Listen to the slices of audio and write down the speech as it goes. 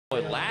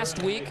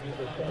Last week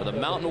for the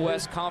Mountain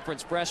West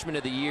Conference Freshman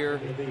of the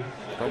Year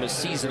from a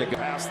season ago.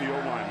 Past the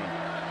O-lineman.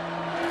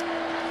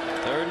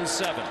 3rd and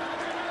 7.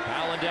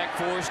 Palandek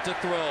forced to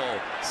throw.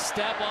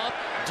 Step up,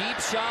 deep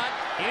shot,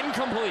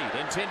 incomplete.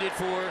 Intended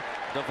for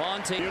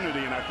Devonte.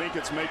 And I think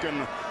it's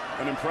making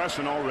an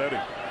impression already.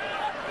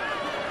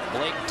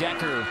 Blake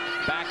Decker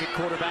back at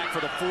quarterback for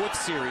the 4th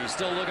series.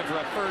 Still looking for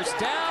a first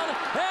down.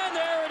 And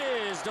there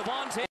it is.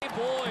 Devonte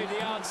Boyd,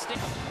 the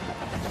outstanding.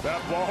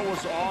 That ball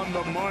was on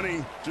the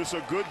money. Just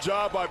a good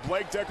job by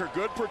Blake Decker.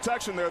 Good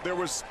protection there. There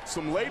was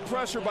some late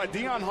pressure by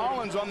Deion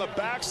Hollins on the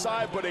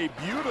backside, but a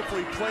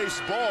beautifully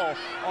placed ball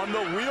on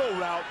the wheel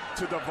route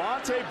to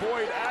Devonte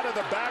Boyd out of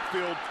the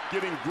backfield,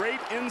 getting great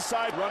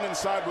inside run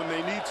inside when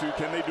they need to.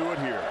 Can they do it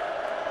here?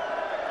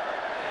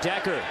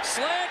 Decker,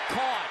 slant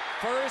caught.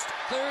 First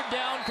 3rd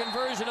down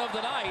conversion of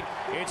the night.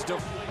 It's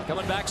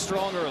coming back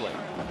strong early.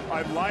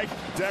 I like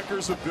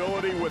Decker's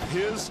ability with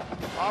his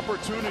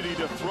opportunity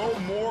to throw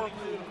more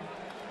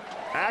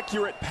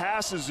accurate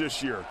passes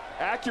this year.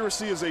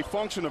 Accuracy is a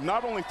function of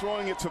not only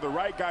throwing it to the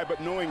right guy,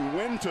 but knowing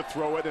when to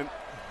throw it, and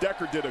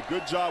Decker did a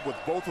good job with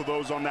both of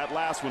those on that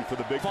last one for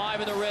the big. 5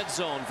 in the red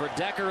zone for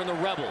Decker and the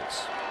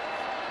Rebels.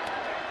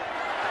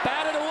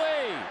 Batted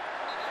away.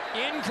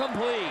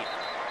 Incomplete.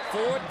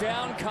 4th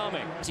down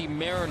coming. See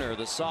Mariner,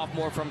 the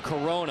sophomore from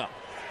Corona.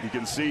 You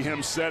can see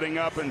him setting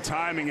up and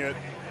timing it.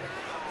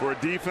 For a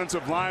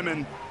defensive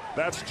lineman,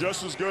 that's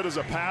just as good as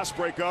a pass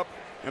breakup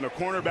and a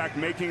cornerback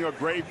making a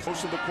great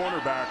push of the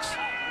cornerbacks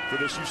for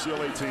this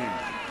UCLA team.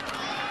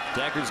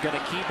 Decker's going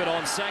to keep it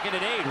on 2nd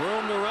and 8.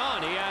 Room to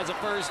run. He has a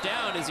first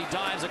down as he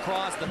dives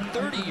across the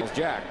 30.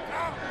 Jack.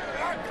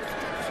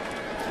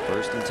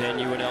 1st and 10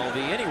 UNLV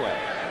anyway.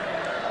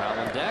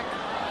 Palandek,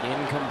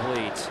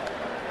 incomplete.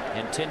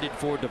 Intended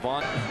for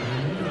Devonte.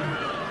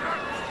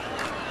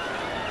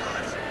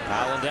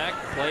 Palandek,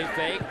 play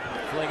fake,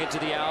 fling it to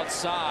the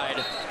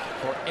outside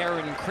for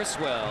Aaron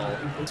Criswell.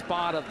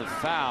 Spot of the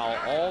foul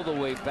all the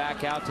way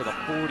back out to the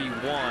 41.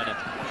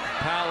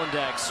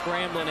 Palandek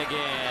scrambling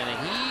again,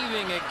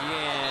 heaving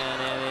again,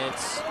 and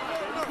it's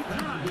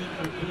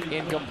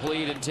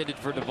incomplete, intended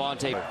for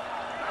Devonte.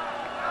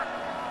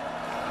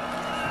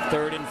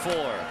 3rd and 4.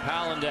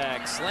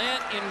 Palandek,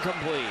 slant,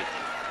 incomplete.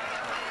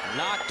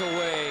 Knocked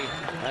away,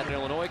 and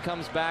Illinois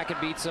comes back and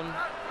beats him.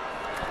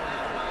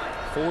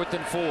 4th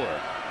and 4.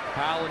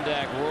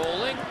 Palandek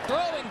rolling,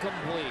 throwing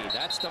complete.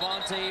 That's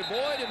Devonte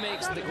Boyd who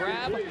makes the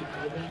grab.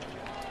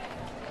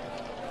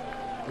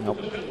 Nope.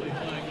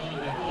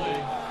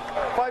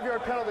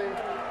 5-yard penalty.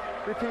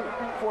 Repeat,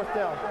 4th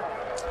down.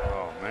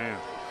 Oh, man.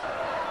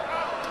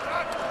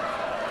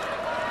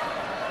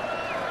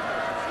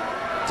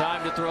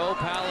 Time to throw.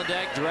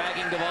 Palandek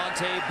dragging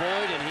Devonte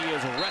Boyd, and he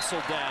is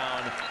wrestled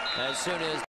down as soon as